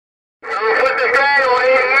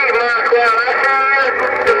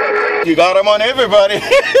You got them on everybody.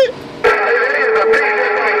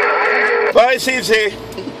 Bye, CC.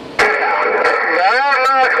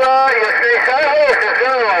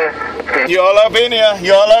 You all up in here.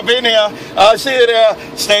 You all up in here. I see you there.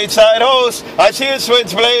 Stateside host. I see you,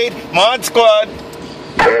 Switchblade. ModSquad. I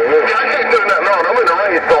can't turn nothing on. I'm in the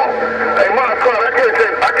rainstorm. Hey, ModSquad, I can't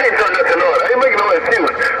turn nothing on. I ain't making no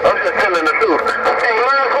excuse. I'm just telling the truth. Hey,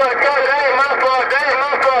 ModSquad,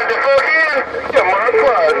 ModSquad, the fuck in? Yeah,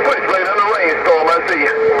 ModSquad, Switchblade in the rainstorm. I see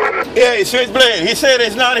you. Yeah, Switchblade. He said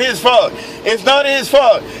it's not his fault. It's not his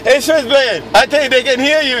fault. Hey, Switchblade, I think they can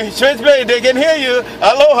hear you. Switchblade, they can hear you.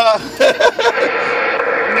 Aloha. You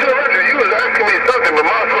was asking me something, but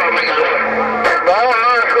ModSquad makes it.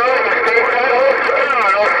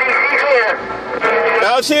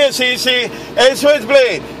 Now see it, CC. Hey,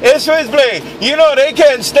 Switchblade. Hey, Switchblade. You know they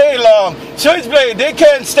can't stay long. Switchblade, they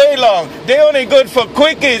can't stay long. They only good for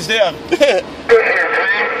quickies there.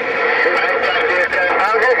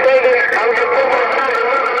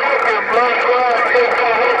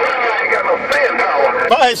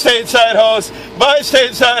 Bye, stateside host. Bye,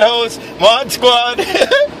 stateside host. ModSquad. Ain't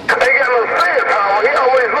got no staying power. He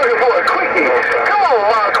always looking for a quickie. Come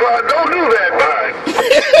on, ModSquad. Don't do that, bye.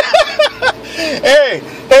 Hey,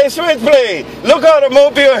 Switchblade. Look how the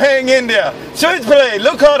mobile hang in there. Switchblade,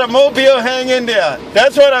 look how the mobile hang in there.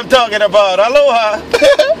 That's what I'm talking about. Aloha.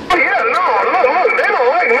 Yeah, no, look. They don't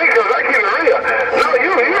like me because I keep it real. No,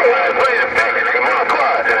 you don't like playing fix.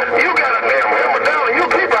 ModSquad. You got a damn hammer down and you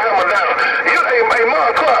keep a hammer down. Hey,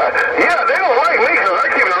 ModSquad. Yeah, they don't like me because I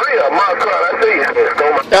keep it real. ModSquad, I see you.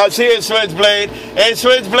 Now see it, Switchblade. Hey,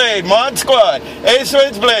 Switchblade, ModSquad. Hey,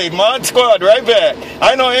 Switchblade, ModSquad, right back.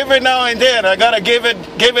 I know every now and then I gotta give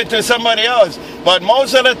it to somebody else, but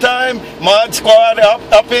most of the time, ModSquad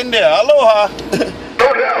up in there. Aloha.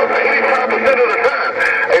 No doubt, 85% of the time.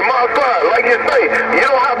 Hey, ModSquad, like you say, you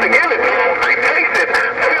don't have to give it to them. They taste it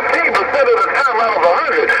 15% of the time out of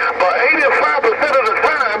 100, but 85% of the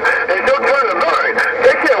time, it's your turn to learn.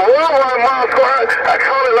 They can't worldwide, ModSquad. I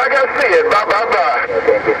call it like I see it.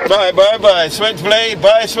 Bye, Switchblade.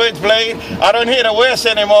 Bye, Switchblade. I don't hear the West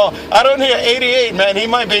anymore. I don't hear 88, man. He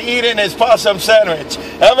might be eating his possum sandwich.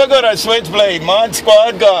 Have a good one, Switchblade.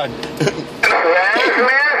 ModSquad gone. Last man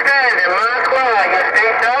standing, ModSquad. You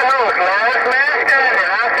stay host. Last man standing.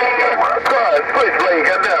 I see you. ModSquad, Switchblade,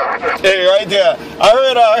 get down. Hey, right there. I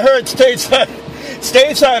heard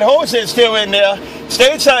Stateside host is still in there.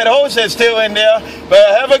 Stateside host is still in there. But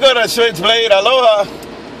have a good one, Switchblade. Aloha.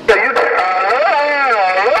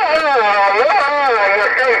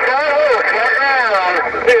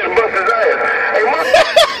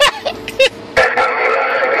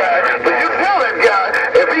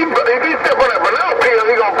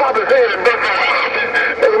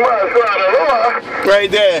 Right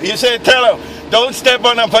there. You said tell him, don't step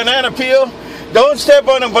on a banana peel. Don't step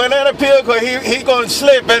on a banana peel because he going to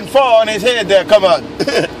slip and fall on his head there. Come on. You know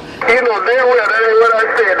damn well that ain't what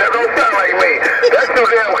I said. That don't sound like me. That's too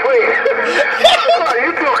damn clean.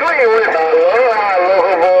 You too clean with it.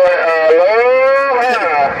 Aloha, boy.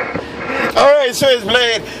 Aloha. All right,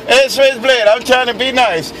 Switchblade. Hey, Switchblade, I'm trying to be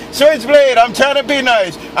nice. Switchblade, I'm trying to be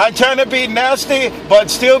nice. I'm trying to be nasty, but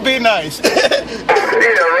still be nice. Yeah,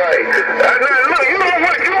 right. Look, you know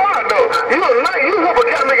what you are, though. You whoop a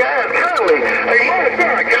cat nigga ass kindly. Hey,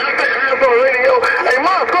 ModSquad, can I say ass on the radio? Hey,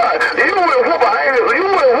 ModSquad, you will whoop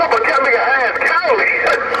a cat nigga ass kindly.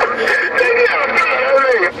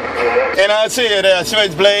 And I'll see you there,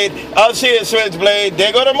 Switchblade. I'll see you, Switchblade.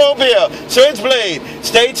 There go to Mobile. Switchblade,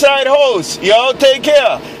 stateside host. Y'all take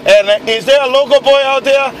care. And is there a local boy out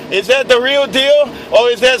there? Is that the real deal? Or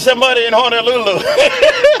is that somebody in Honolulu?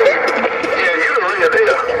 Yeah, you the real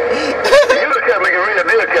deal. You the cat nigga, real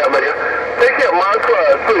deal cat nigga. Take care,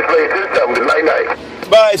 ModSquad. Switchblade, this time. Good night.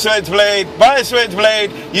 Bye, Switchblade. Bye,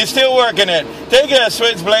 Switchblade. You're still working it. Take care,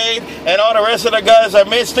 Switchblade. And all the rest of the guys I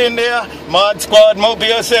missed in there. ModSquad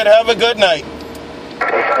Mobile said, have a good night.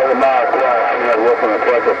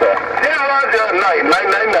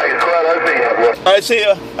 I see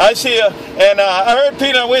you. And I heard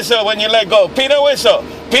PeanutWhAZ when you let go.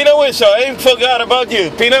 PeanutWhAZ. I ain't forgot about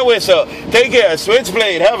you. PeanutWhAZ. Take care,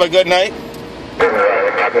 Switchblade. Have a good night.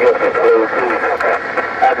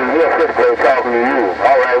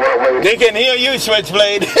 They can hear you,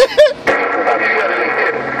 Switchblade. Yeah,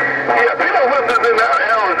 PeanutWhAZ is in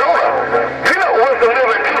Arizona. PeanutWhAZ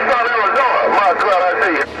lives in Tucson, Arizona. ModSquad, I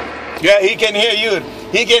see you. Yeah, he can hear you.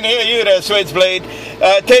 He can hear you there, Switchblade.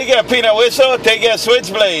 Take care, PeanutWhAZ. Take care,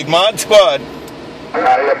 Switchblade. ModSquad. I'm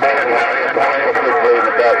coming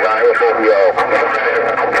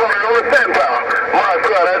on the 10 pound.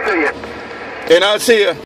 ModSquad, I see you. And I'll see you.